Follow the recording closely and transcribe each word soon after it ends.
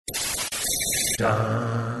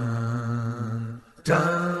Dun, dun,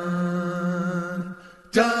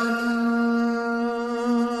 dun, dun, dun.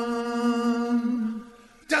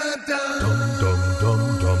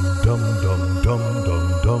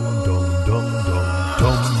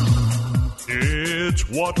 It's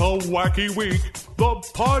What a Wacky Week, the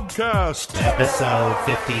podcast. Episode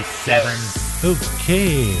 57.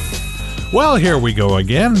 Okay. Well, here we go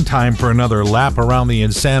again. Time for another lap around the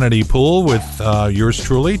insanity pool with yours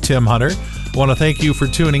truly, Tim Hunter. I want to thank you for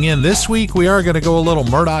tuning in. This week, we are going to go a little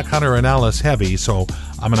Murdoch, Hunter, and Alice heavy, so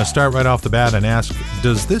I'm going to start right off the bat and ask,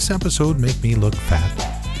 does this episode make me look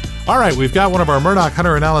fat? All right, we've got one of our Murdoch,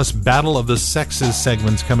 Hunter, and Alice Battle of the Sexes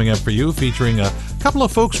segments coming up for you, featuring a couple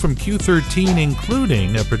of folks from Q13,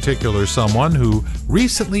 including a particular someone who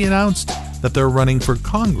recently announced that they're running for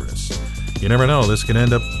Congress. You never know, this can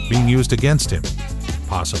end up being used against him.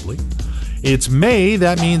 Possibly. It's May.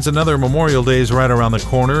 That means another Memorial Day is right around the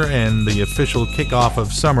corner and the official kickoff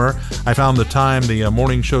of summer. I found the time the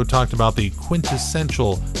morning show talked about the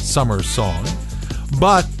quintessential summer song.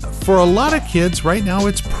 But for a lot of kids, right now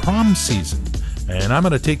it's prom season. And I'm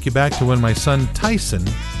going to take you back to when my son Tyson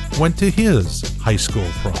went to his high school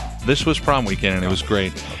prom. This was prom weekend, and it was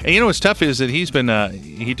great. And you know what's tough is that he's been,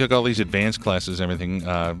 he took all these advanced classes and everything.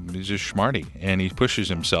 He's just smarty, and he pushes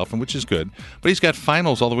himself, and which is good. But he's got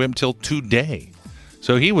finals all the way up until today.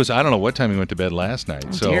 So he was, I don't know what time he went to bed last night.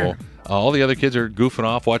 All the other kids are goofing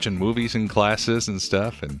off, watching movies and classes and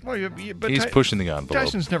stuff, and he's pushing the envelope.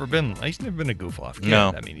 Tyson's never been a goof-off kid.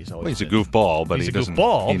 No. I mean, he's a goofball, but he's he a doesn't.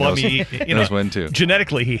 goofball, He but knows, I mean, he knows when to.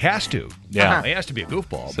 Genetically, he has to. Yeah. He has to be a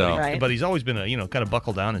goofball. So. But he's always been kind of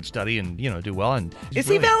buckle down and study and do well. And is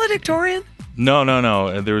he valedictorian?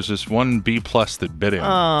 No. There was this one B+ that bit him,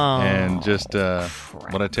 and just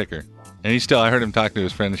what a ticker. And he's still, I heard him talking to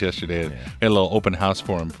his friends yesterday. They had a little open house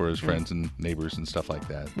for him for his friends and neighbors and stuff like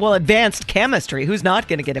that. Well, advanced chemistry. Who's not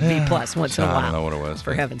going to get a B+ once in a while? I don't know what it was.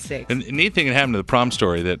 For heaven's sake. And a neat thing that happened to the prom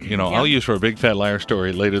story that, I'll use for a big fat liar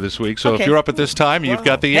story later this week. So if you're up at this time, you've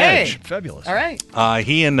got the edge. Fabulous. All right.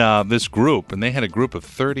 He and this group, and they had a group of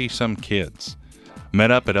 30-some kids,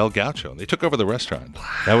 met up at El Gaucho. They took over the restaurant. Wow.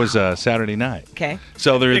 That was Saturday night. Okay.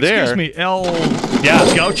 So they're there. Excuse me, El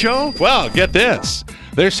Gaucho? Well, get this.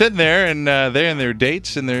 They're sitting there, and they're in their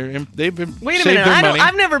dates, and they've been Wait a saved minute. their money.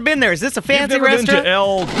 I've never been there. Is this a fancy You've never restaurant? been to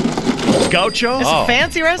El Gaucho? Is it a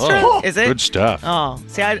fancy restaurant? Is it? Good stuff. Oh,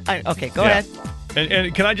 see, okay, go ahead.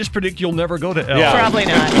 And can I just predict you'll never go to El Probably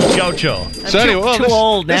not. Gaucho? So anyway, too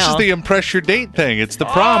old now. This is the impress your date thing. It's the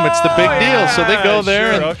prom. It's the big deal. So they go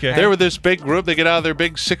there, and they're with this big group. They get out of their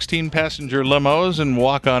big 16-passenger limos and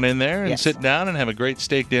walk on in there and sit down and have a great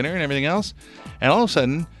steak dinner and everything else. And all of a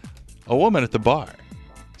sudden, a woman at the bar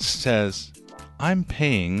says, "I'm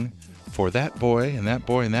paying for that boy and that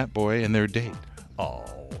boy and that boy and their date." Oh.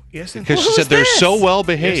 Because she said they're so well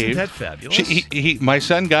behaved. Isn't that fabulous? My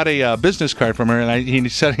son got a business card from her, and he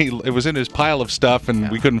said it was in his pile of stuff,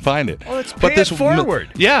 and we couldn't find it. Well, let's pay it forward.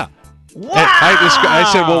 Yeah. Wow. I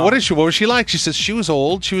said, well, what was she like? She says she was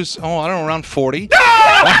old. She was, I don't know, around 40.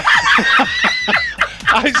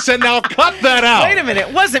 I said, now cut that out. Wait a minute.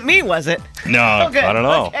 It wasn't me, was it? No, Okay. I don't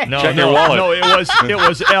know. Okay. Check your wallet. No, it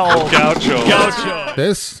was El Gaucho.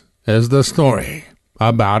 This is the story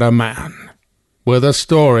about a man with a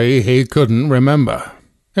story he couldn't remember.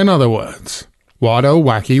 In other words, What a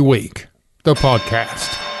Wacky Week, the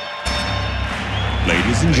podcast.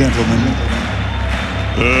 Ladies and gentlemen,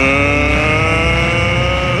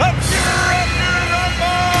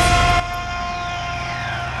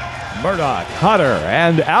 Murdoch, Hunter,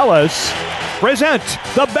 and Alice present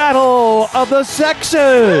the Battle of the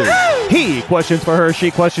Sexes. He questions for her, she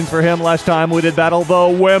questions for him. Last time we did battle,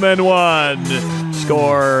 the women won.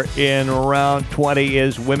 Score in round 20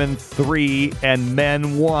 is women 3 and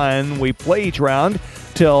men 1. We play each round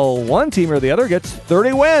till one team or the other gets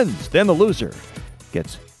 30 wins. Then the loser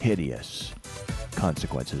gets hideous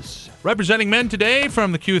consequences. Representing men today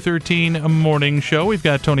from the Q13 Morning Show, we've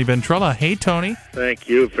got Tony Ventrella. Hey, Tony. Thank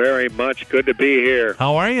you very much. Good to be here.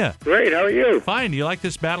 How are you? Great. How are you? Fine. Do you like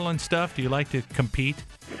this battle and stuff? Do you like to compete?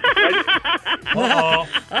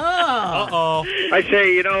 Uh-oh. I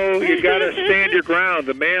say, you got to stand your ground.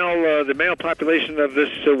 The male population of this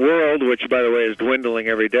world, which, by the way, is dwindling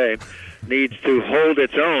every day, needs to hold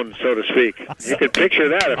its own, so to speak. You can picture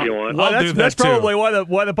that if you want. Well, that's probably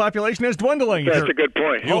why the population is dwindling. That's a good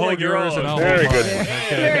point. You hold yours and I'll Very hold good. mine.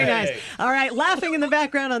 Very nice. All right, laughing in the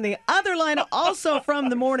background on the other line, also from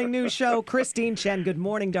the morning news show, Christine Chen. Good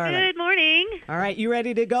morning, darling. Good morning. All right, you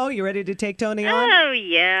ready to go? You ready to take Tony on? Oh,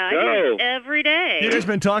 yeah. I do it every day. You guys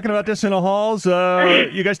been talking about this in the halls?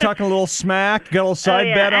 You guys talking a little smack? Got a little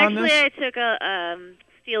side bet on this? Actually, I took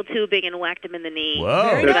steel tubing and whacked him in the knee.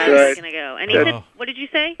 Whoa. So That's that right. was going to go. And he said, what did you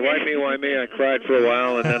say? Why me? I cried for a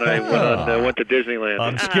while, and then I went to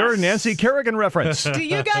Disneyland. Obscure Nancy Kerrigan reference. Do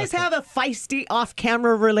you guys have a feisty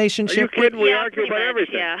off-camera relationship? Are you kidding? We Yeah, argue pretty about much,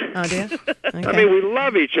 everything. Yeah. Oh, do you? Okay. I mean, we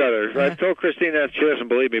love each other. I've told Christine that. She doesn't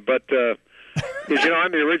believe me, but because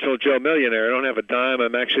I'm the original Joe Millionaire. I don't have a dime.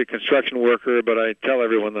 I'm actually a construction worker, but I tell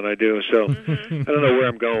everyone that I do. So I don't know where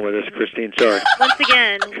I'm going with this, Christine. Sorry. Once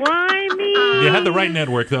again, why me? You had the right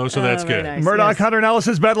network, though, so that's very good. nice. Murdoch, Yes. Hunter, and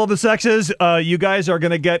Alice's Battle of the Sexes. You guys are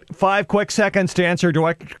going to get 5 quick seconds to answer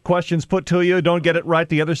direct questions put to you. Don't get it right,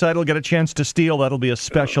 the other side will get a chance to steal. That'll be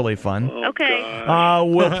especially fun. Okay.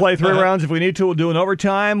 We'll play 3 rounds if we need to. We'll do an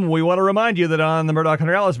overtime. We want to remind you that on the Murdoch,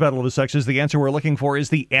 Hunter, and Alice Battle of the Sexes, the answer we're looking for is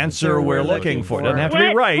the answer we're looking for. It doesn't have to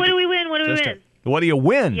be right. What do we win? What do we Just win? what do you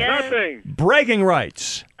win? Yes. Nothing. Bragging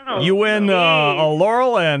rights. Oh, You win a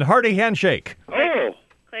laurel and hearty handshake. Oh,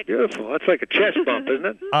 Click. beautiful. That's like a chest bump, isn't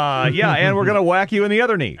it? Yeah, and we're going to whack you in the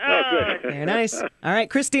other knee. Oh, good. Very nice. All right,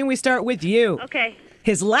 Christine, we start with you. Okay.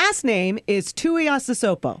 His last name is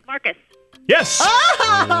Tuiasosopo. Marcus. Yes.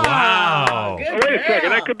 Wow. Good Oh, wait a second. girl.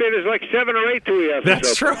 That could be, there's like 7 or 8 to you.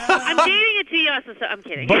 That's true. I'm dating a two so I'm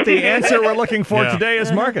kidding. But the answer we're looking for Yeah. today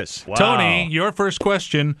is Marcus. Tony, your first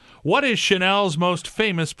question. What is Chanel's most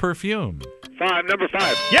famous perfume? 5, number 5.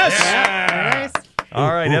 Yes. Very nice.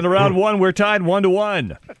 All right, and round 1, we're tied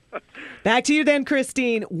 1-1. Back to you then,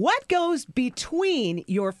 Christine. What goes between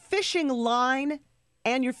your fishing line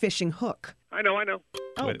and your fishing hook? I know.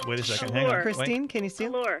 Oh, Wait a second. Hang on. Wait. Christine, can you see?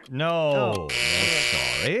 Lure. No.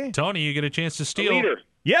 Sorry. Tony, you get a chance to steal. Leader.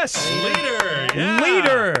 Yes. Leader. Yeah.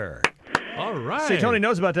 Leader. All right. See, Tony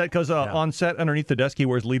knows about that because on set underneath the desk he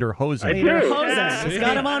wears leader hosen. Leader do. Hosen. He's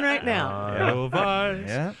got him on right now. Elvis.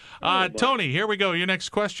 Yeah. Tony, here we go. Your next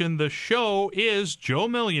question. The show is Joe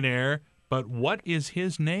Millionaire, but what is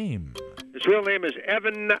his name? His real name is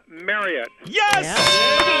Evan Marriott. Yes.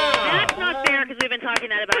 That's not fair because we've been talking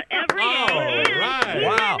that about every day. And right. we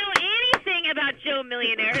Wow. wouldn't know anything about Joe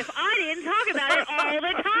Millionaire if I didn't talk about it all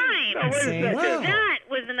the time. Wait a second. Wow. That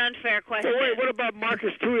was an unfair question. Oh, wait, what about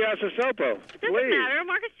Marcus Tuiasosopo? It doesn't matter.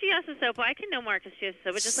 Marcus Giacosopo. I can know Marcus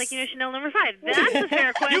Giacosopo, just like you know Chanel number 5. That's a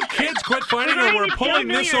fair question. You kids quit fighting or Regarding we're the pulling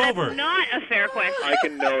Joe this Millionaire, over. That's not a fair question. I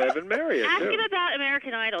can know Evan Marriott, Ask too. him about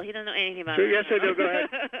American Idol. He doesn't know anything about Sure, it. yes, I do. Go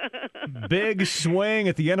ahead. Big swing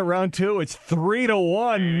at the end of round 2. It's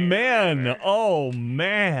 3-1. Man. Oh,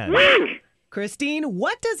 man. Christine,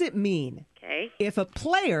 what does it mean Okay. if a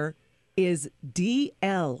player is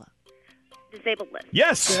DL? Disabled list.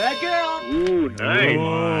 Yes. Good girl. Ooh, nice.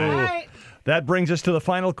 All right. That brings us to the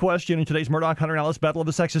final question in today's Murdoch, Hunter, and Alice Battle of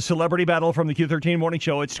the Sexes Celebrity Battle from the Q13 Morning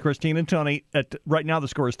Show. It's Christine and Tony. Right now, the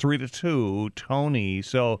score is 3-2. Tony.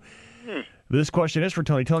 So this question is for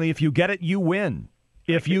Tony. Tony, if you get it, you win.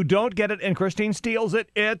 If you don't get it and Christine steals it,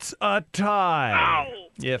 it's a tie. Ow.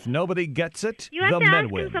 If nobody gets it, You have the to men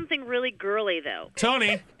ask win. him something really girly, though.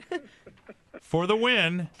 Tony, for the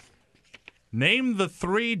win, name the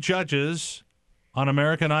 3 judges on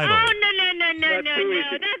American Idol. Oh, no. That's too easy.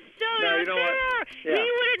 That's so No, not you know fair. what? Yeah.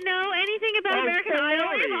 He wouldn't know anything about American Idol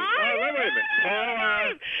if I Wait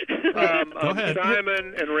a minute. Go ahead.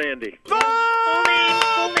 Simon and Randy. Full name.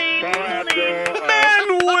 Paul Abdul, Men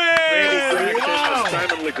win! Randy Jackson, Wow. and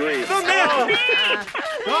Simon Legree.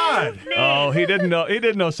 God. Oh, he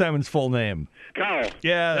didn't know Simon's full name. Kyle.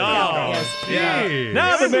 Yeah. Oh, Yeah. geez.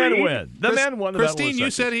 Now the men win. The men won the Battle of the Christine, you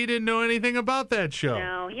Sexes. said he didn't know anything about that show.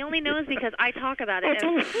 No, he only knows because I talk about it.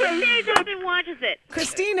 And he stays up and watches it.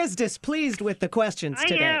 Christine is displeased with the questions I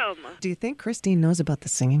today. am. Do you think Christine knows about the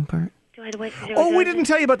singing part? Do I wait? Oh, we didn't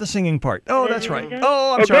tell you about the singing part. Oh, that's right.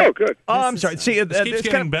 Oh, I'm sorry. good. Oh, I'm sorry. See, keeps it's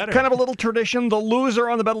getting better. kind of a little tradition. The loser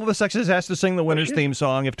on the Battle of the Sexes has to sing the winner's theme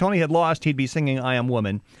song. If Tony had lost, he'd be singing I Am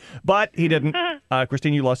Woman. But he didn't.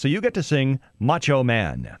 Christine, you lost, so you get to sing Macho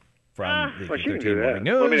Man from the Well, she can 13 do that. Morning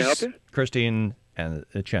News. Want me to help you? Christine and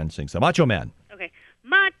Chen sings the Macho Man. Okay.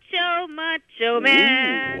 Macho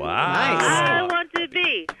man. Wow. I want to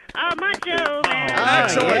be a macho man.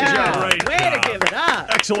 Excellent job. Great Way job. to give it up.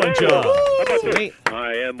 Excellent job. Sweet.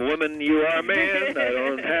 I am woman, you are man. I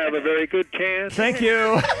don't have a very good can. Thank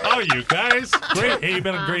you. Oh, you guys. Great. Hey, you've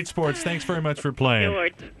been in great sports. Thanks very much for playing.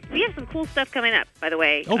 Lord. We have some cool stuff coming up, by the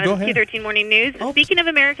way, Oh, on go ahead. Q13 Morning News. Speaking of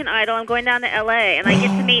American Idol, I'm going down to L.A., and I get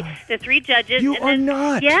to meet the 3 judges. You and are then,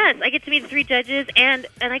 not. Yes, I get to meet the 3 judges, and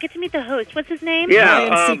I get to meet the host. What's his name? Yeah,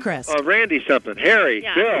 Ryan Seacrest. Randy something. Harry.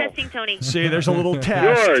 Yeah, Bill. testing Tony. See, there's a little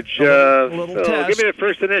test. George. A little Phil. test. Give me the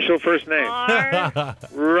first initial, first name. R.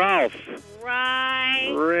 Ralph.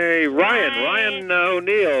 Ryan. Ryan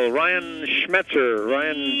O'Neill. Ryan Schmetzer.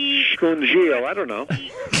 Ryan Schungiel. I don't know.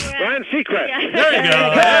 Ryan Seacrest. Yeah. There you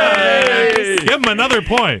go. Hey! Give him another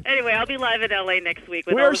point. Anyway, I'll be live in L.A. next week.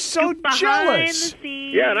 With We're all the so scoop behind jealous. the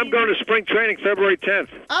scenes. Yeah, and I'm going to spring training February 10th.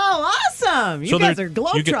 Oh, awesome. You guys are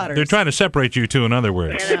globetrotters. They're trying to separate you two, in other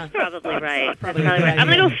words. Yeah, that's probably right. Probably right. I'm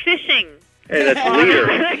going to go fishing. Hey, that's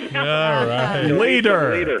leader. All right.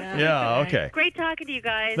 Leader. Yeah, okay. Great talking to you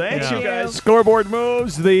guys. Thanks, Yeah. you guys. Scoreboard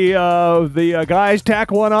moves. The guys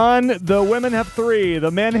tack one on. The women have 3.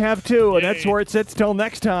 The men have 2. And that's where it sits till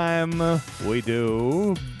next time. We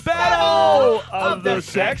do Battle of the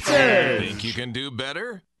Sexes. Think you can do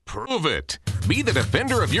better? Prove it. Be the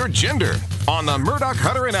defender of your gender on the Murdoch,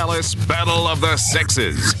 Hunter, and Alice Battle of the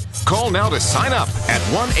Sexes. Call now to sign up at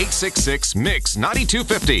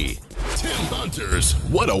 1-866-MIX-9250. Tim Hunter's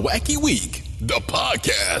What a Wacky Week, the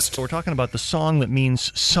podcast. So we're talking about the song that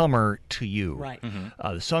means summer to you. Right.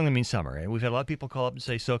 The song that means summer. And we've had a lot of people call up and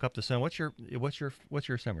say, "Soak up the sun." What's your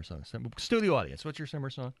summer song? Studio audience. What's your summer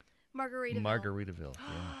song? Margaritaville. Margaritaville.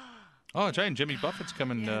 Yeah. Oh, it's right. Jimmy Buffett's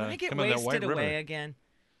coming. I get coming that wasted White River. away again.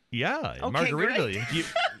 Yeah, Okay, Margaritaville. great.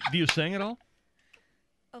 Do you sing at all?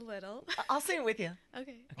 A little. I'll sing it with you.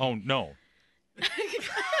 Okay. Oh no. Go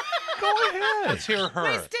ahead. Let's hear her.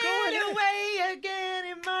 Wasted away again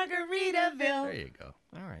in Margaritaville. There you go.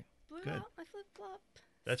 All right. Blew Good. out my flip-flop.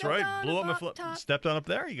 That's Stepped right. on Blew a up my pop flip. top. Stepped on up.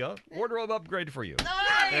 There you go. Wardrobe upgrade for you.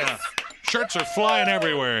 Yeah. Shirts are flying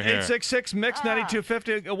everywhere here. 866 Mix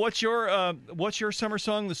 9250. What's your summer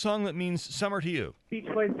song? The song that means summer to you. Beach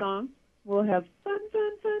Boys song. We'll have fun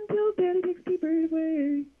till Daddy takes the bird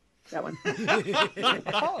away. That one.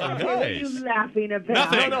 Oh, What are you laughing about?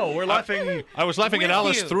 Nothing. No, we're laughing. I was laughing at With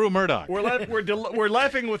Alice you. through Murdoch. We're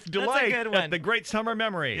laughing with delight good at one. the great summer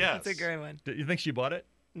memory. Yes. That's a great one. You think she bought it?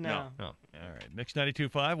 No. No. All right. Mix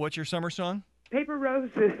 92.5. What's your summer song? Paper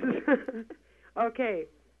roses. Okay.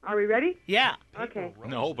 Are we ready? Yeah. Okay.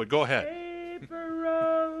 No, but go ahead. Paper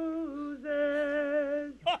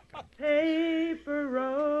roses. Paper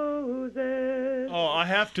roses. Oh, I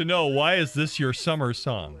have to know. Why is this your summer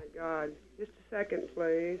song? Oh, my God. Just a second,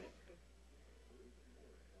 please.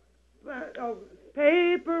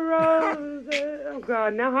 Paper roses. Oh,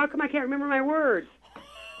 God. Now how come I can't remember my words?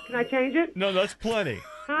 Can I change it? No, that's plenty.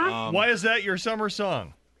 Huh? Why is that your summer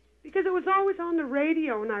song? Because it was always on the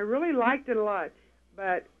radio, and I really liked it a lot.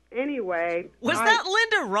 But anyway. Was that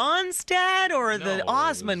Linda Ronstadt or the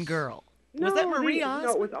Osmond girl? Was that Marie Osmond?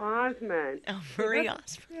 No, it was Osmond. Oh, Marie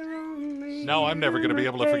Osmond. No, I'm never going to be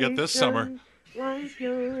able to forget this summer. Like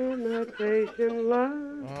your imitation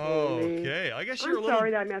love. Okay, I guess you're I'm a little.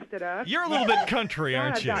 sorry that I messed it up. You're a little bit country, God,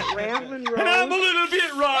 aren't I've you? got Ramblin' Rose. And I'm a little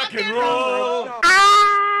bit rock and roll.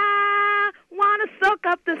 I wanna soak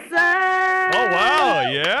up the sun. Oh wow,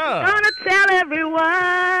 yeah. Gonna tell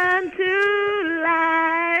everyone to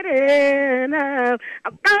light it up.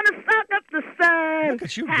 I'm gonna soak up the sun. Look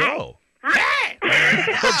at you go.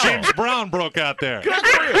 James Brown broke out there. Good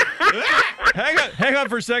for you. Hang on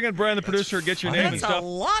for a second, Brian, the producer. Get your name and That's a stuff.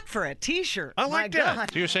 lot for a T-shirt. I like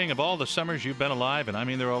that. So you're saying of all the summers you've been alive, and I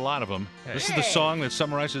mean there are a lot of them, this is the song that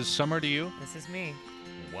summarizes summer to you? This is me.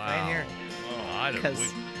 Wow. Right here. Oh, I don't.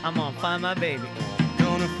 Because I'm gonna find my baby.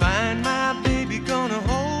 Gonna find my baby, gonna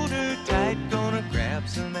hold her tight, gonna grab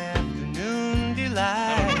some afternoon delight.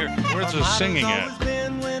 I don't hear where's the singing at?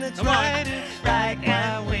 When it's Come on. right, it's right.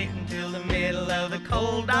 Why wait until the middle of the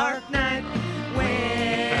cold dark night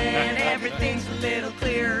when everything's a little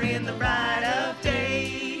clearer in the bright of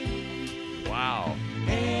day. Wow.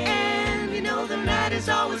 And you know the night is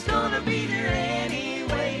always gonna be there anyway.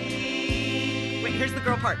 Wait, here's the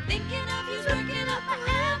girl part. Thinking of you's working up my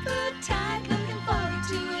appetite. Looking forward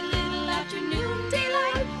to a little afternoon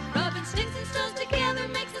daylight. Rubbing sticks and stones together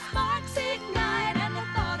makes the sparks ignite. And the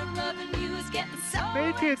thought of rubbing you is getting so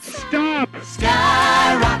Make it stop.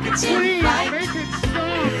 Sky rockets in flight. Make it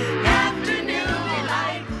stop. Afternoon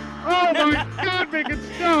delight. Oh my God, make it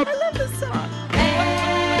stop. I love this song.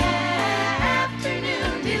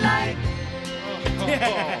 Afternoon delight.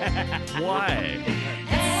 Why?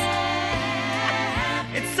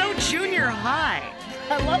 It's so junior high.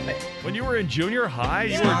 I love it. When you were in junior high,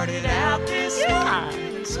 you Started out this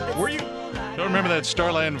were you? Don't remember that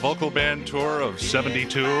Starland vocal band tour of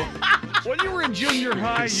 '72? When you were in junior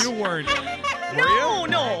high, you weren't. No,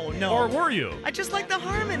 no, no. Or were you? I just like the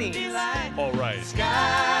harmonies. Oh, right.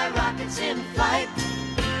 Sky rockets in flight.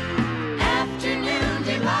 Afternoon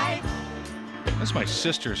delight. That's my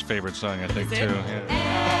sister's favorite song, I think, Is it? too. Yeah.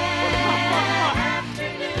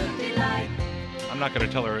 Afternoon delight. I'm not going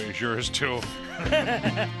to tell her it's yours, too.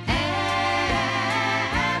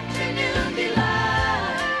 Afternoon delight.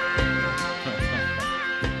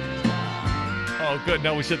 Oh, good.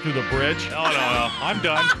 Now we sit through the bridge. Oh, no. I'm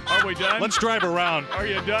done. Are we done? Let's drive around. Are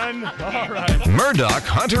you done? All right. Murdoch,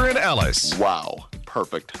 Hunter, and Ellis. Wow.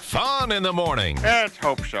 Perfect. Fun in the morning. Let's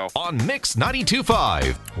hope so. On Mix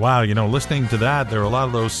 92.5. Wow, listening to that, there are a lot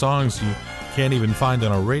of those songs you can't even find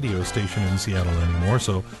on a radio station in Seattle anymore,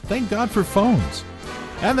 so thank God for phones.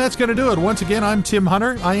 And that's going to do it. Once again, I'm Tim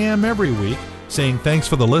Hunter. I am every week, saying thanks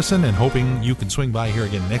for the listen and hoping you can swing by here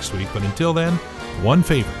again next week. But until then, one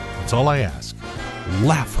favor. That's all I ask.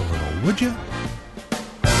 Laugh a little, would you?